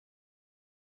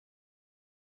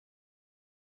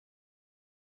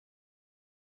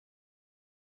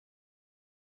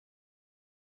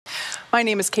My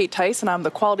name is Kate Tice, and I'm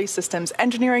the Quality Systems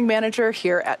Engineering Manager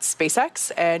here at SpaceX.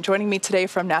 And joining me today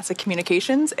from NASA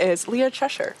Communications is Leah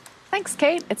Cheshire. Thanks,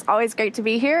 Kate. It's always great to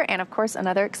be here. And of course,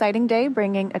 another exciting day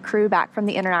bringing a crew back from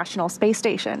the International Space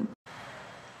Station.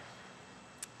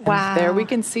 Wow. And there we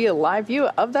can see a live view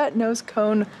of that nose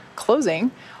cone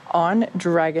closing on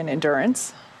Dragon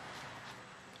Endurance.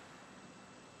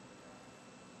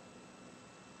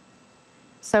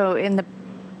 So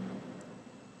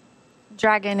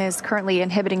Dragon is currently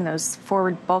inhibiting those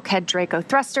forward bulkhead Draco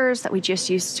thrusters that we just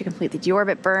used to complete the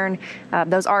deorbit burn.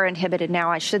 Those are inhibited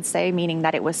now, I should say, meaning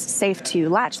that it was safe to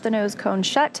latch the nose cone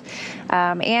shut.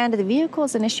 And the vehicle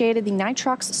has initiated the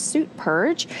nitrox suit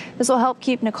purge. This will help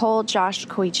keep Nicole, Josh,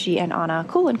 Koichi, and Anna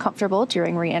cool and comfortable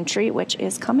during re-entry, which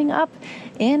is coming up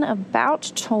in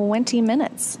about 20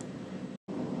 minutes.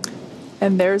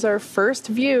 And there's our first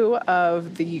view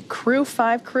of the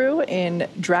Crew-5 crew in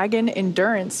Dragon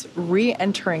Endurance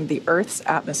re-entering the Earth's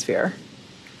atmosphere.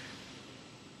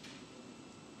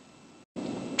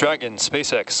 Dragon,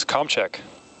 SpaceX, comm check.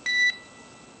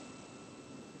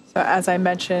 So as I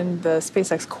mentioned, the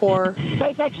SpaceX core.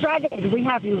 SpaceX Dragon, we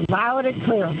have you loud and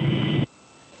clear.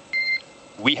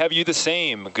 We have you the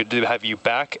same. Good to have you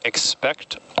back.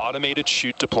 Expect automated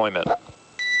chute deployment.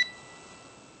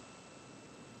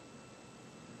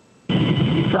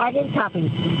 Dragon, copy.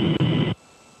 You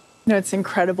know, it's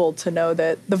incredible to know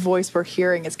that the voice we're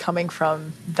hearing is coming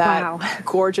from that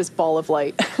gorgeous ball of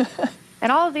light.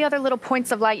 And all of the other little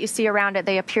points of light you see around it,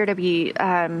 they appear to be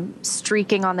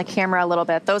streaking on the camera a little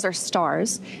bit. Those are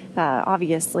stars.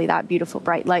 Obviously, that beautiful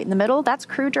bright light in the middle, that's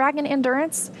Crew Dragon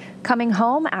Endurance coming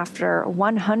home after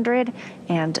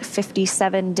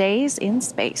 157 days in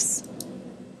space.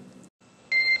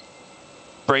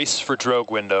 Brace for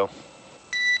drogue window.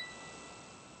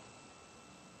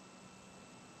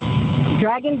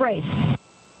 Dragon brace.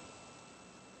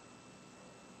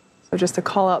 So just a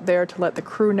call out there to let the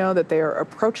crew know that they are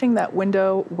approaching that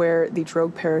window where the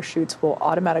drogue parachutes will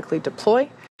automatically deploy.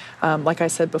 Like I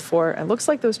said before, it looks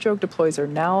like those drogue deploys are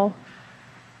now.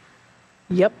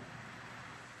 Yep.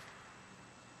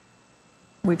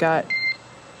 We got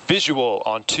visual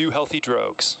on 2 healthy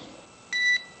drogues.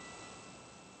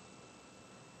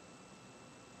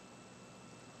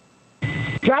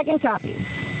 Dragon copy.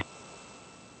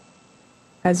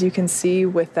 As you can see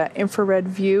with that infrared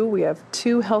view, we have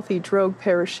 2 healthy drogue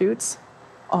parachutes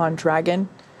on Dragon.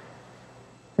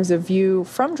 There's a view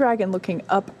from Dragon looking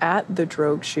up at the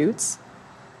drogue chutes.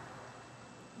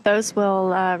 Those will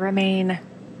remain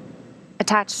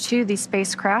attached to the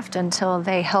spacecraft until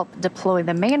they help deploy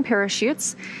the main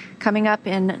parachutes, coming up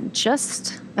in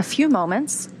just a few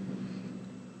moments.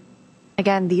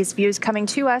 Again, these views coming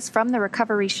to us from the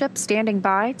recovery ship standing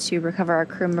by to recover our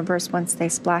crew members once they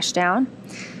splash down.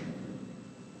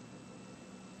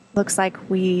 Looks like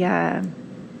we it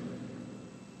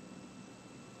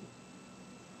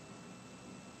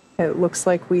looks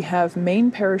like we have main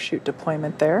parachute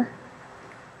deployment there.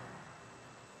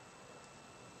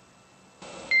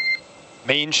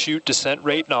 Main chute descent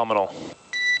rate nominal.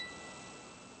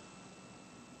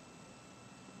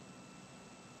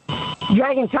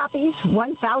 Dragon copies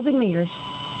 1,000 meters.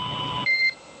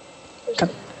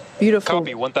 Beautiful.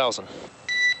 Copy 1,000.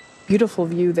 Beautiful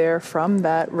view there from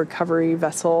that recovery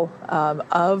vessel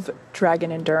of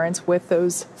Dragon Endurance with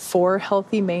those 4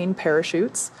 healthy main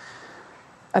parachutes.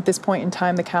 At this point in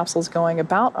time, the capsule's going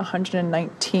about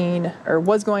 119, or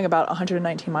was going about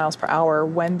 119 miles per hour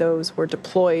when those were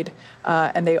deployed,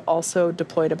 and they also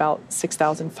deployed about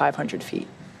 6,500 feet.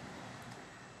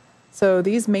 So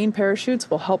these main parachutes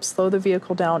will help slow the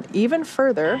vehicle down even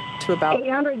further to about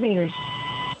 800 meters.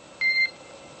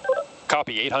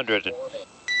 Copy 800.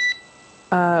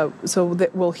 So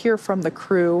that we'll hear from the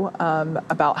crew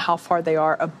about how far they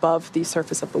are above the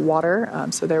surface of the water.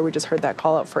 So there we just heard that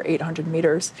call out for 800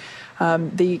 meters.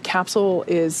 The capsule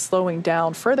is slowing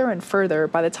down further and further.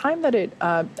 By the time that it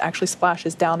actually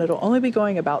splashes down, it'll only be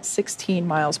going about 16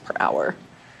 miles per hour.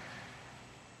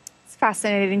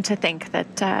 Fascinating to think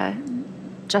that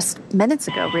just minutes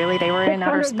ago, really, they were in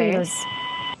outer space.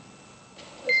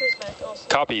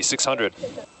 Copy 600.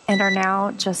 And are now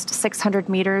just 600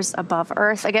 meters above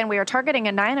Earth. Again, we are targeting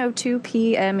a 9:02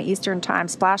 p.m. Eastern Time,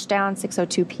 splashdown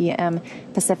 6:02 p.m.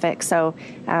 Pacific. So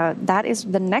that is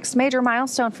the next major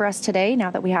milestone for us today,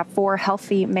 now that we have 4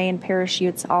 healthy main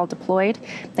parachutes all deployed.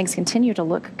 Things continue to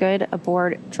look good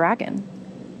aboard Dragon.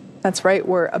 That's right.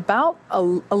 We're about a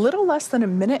little less than a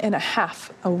minute and a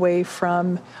half away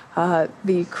from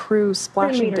the crew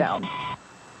splashing down.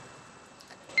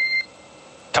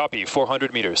 Copy,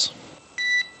 400 meters.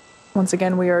 Once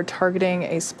again, we are targeting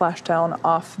a splashdown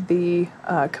off the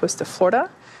coast of Florida.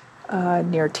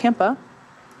 near Tampa.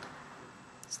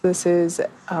 So this is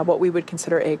what we would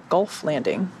consider a Gulf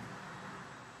landing.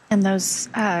 And those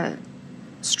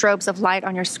strobes of light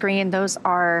on your screen, those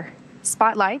are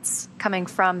spotlights coming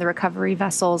from the recovery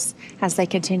vessels as they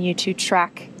continue to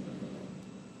track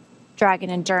Dragon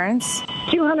Endurance.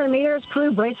 200 meters,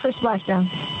 crew brace for splashdown.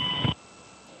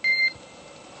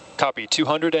 Copy,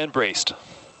 200 and braced.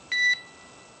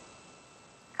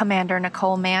 Commander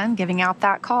Nicole Mann giving out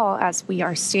that call as we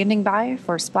are standing by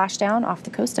for splashdown off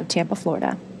the coast of Tampa,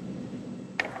 Florida.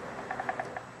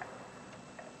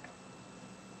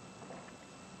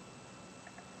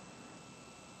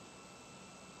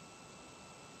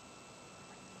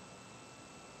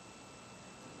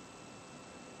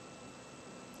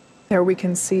 There we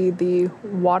can see the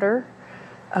water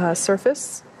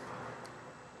surface.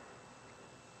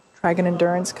 Dragon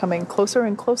Endurance coming closer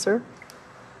and closer.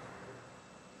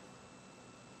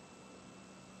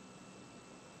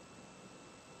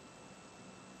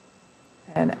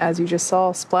 And as you just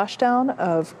saw, splashdown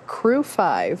of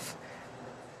Crew-5.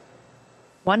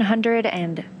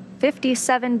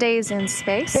 157 days in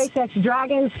space. SpaceX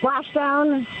Dragon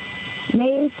splashdown.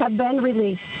 Names have been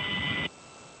released.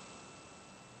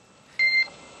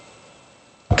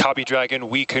 Copy, Dragon.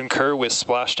 We concur with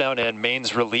splashdown and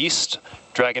mains released.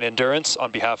 Dragon Endurance,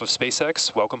 on behalf of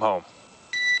SpaceX, welcome home.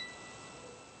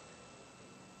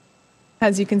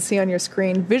 As you can see on your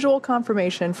screen, visual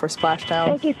confirmation for splashdown.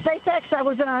 Thank you, SpaceX. That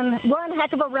was on one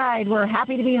heck of a ride. We're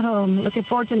happy to be home. Looking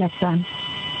forward to next time.